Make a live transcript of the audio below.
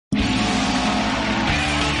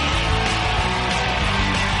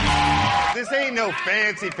ain't no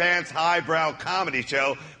fancy pants, highbrow comedy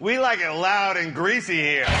show. We like it loud and greasy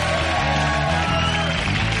here.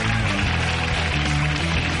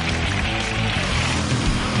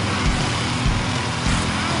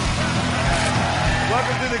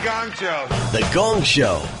 Welcome to the Gong Show. The Gong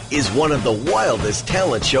Show is one of the wildest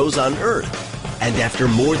talent shows on Earth. And after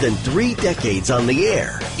more than 3 decades on the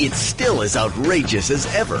air, it's still as outrageous as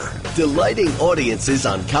ever, delighting audiences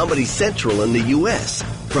on Comedy Central in the U.S.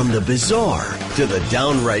 From the bizarre to the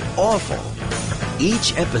downright awful,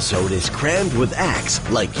 each episode is crammed with acts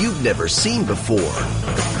like you've never seen before.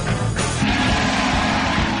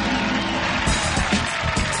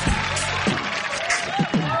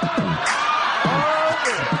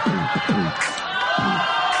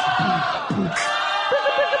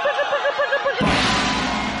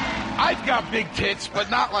 I've got big tits, but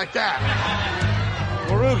not like that.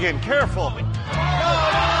 Murugan, careful.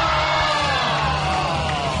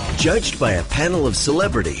 Judged by a panel of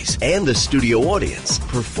celebrities and a studio audience,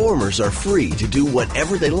 performers are free to do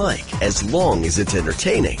whatever they like as long as it's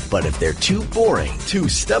entertaining. But if they're too boring, too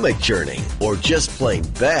stomach-churning, or just plain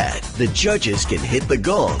bad, the judges can hit the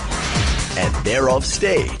gong, and they're off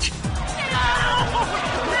stage.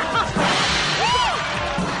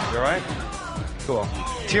 You all right? Cool.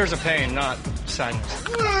 Tears of pain, not sadness.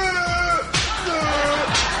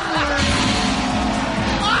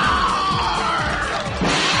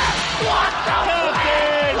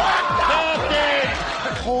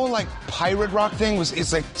 That whole like pirate rock thing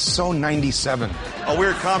it's like so 97. A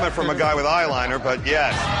weird comment from a guy with eyeliner, but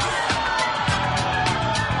yes.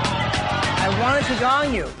 I wanted to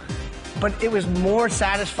gong you, but it was more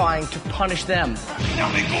satisfying to punish them.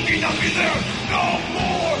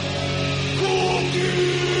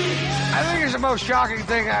 I think it's the most shocking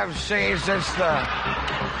thing I've seen since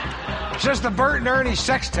the Bert and Ernie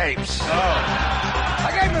sex tapes.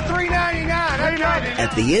 I gave him a $3.99.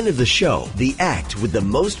 At the end of the show, the act with the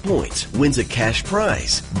most points wins a cash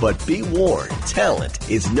prize. But be warned, talent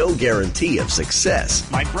is no guarantee of success.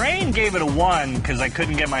 My brain gave it a 1 because I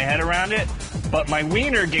couldn't get my head around it, but my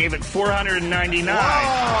wiener gave it 499. Now,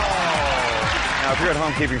 if you're at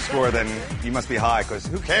home keeping score, then you must be high, because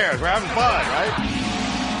who cares? We're having fun, right?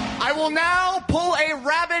 I will now pull a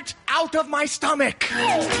rabbit out of my stomach.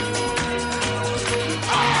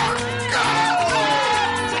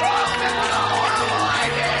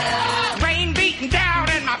 Rain beating down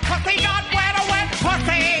and my pussy got wet, a wet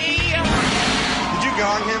pussy. Did you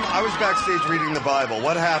gong him? I was backstage reading the Bible.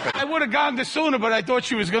 What happened? I would have gone this sooner, but I thought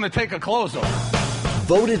she was going to take her clothes off.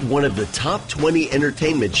 Voted one of the top 20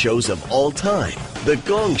 entertainment shows of all time, The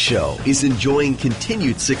Gong Show is enjoying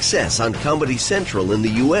continued success on Comedy Central in the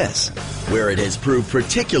U.S., where it has proved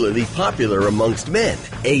particularly popular amongst men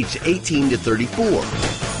aged 18 to 34.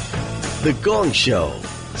 The Gong Show.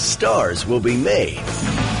 Stars will be made.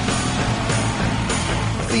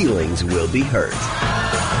 Feelings will be hurt.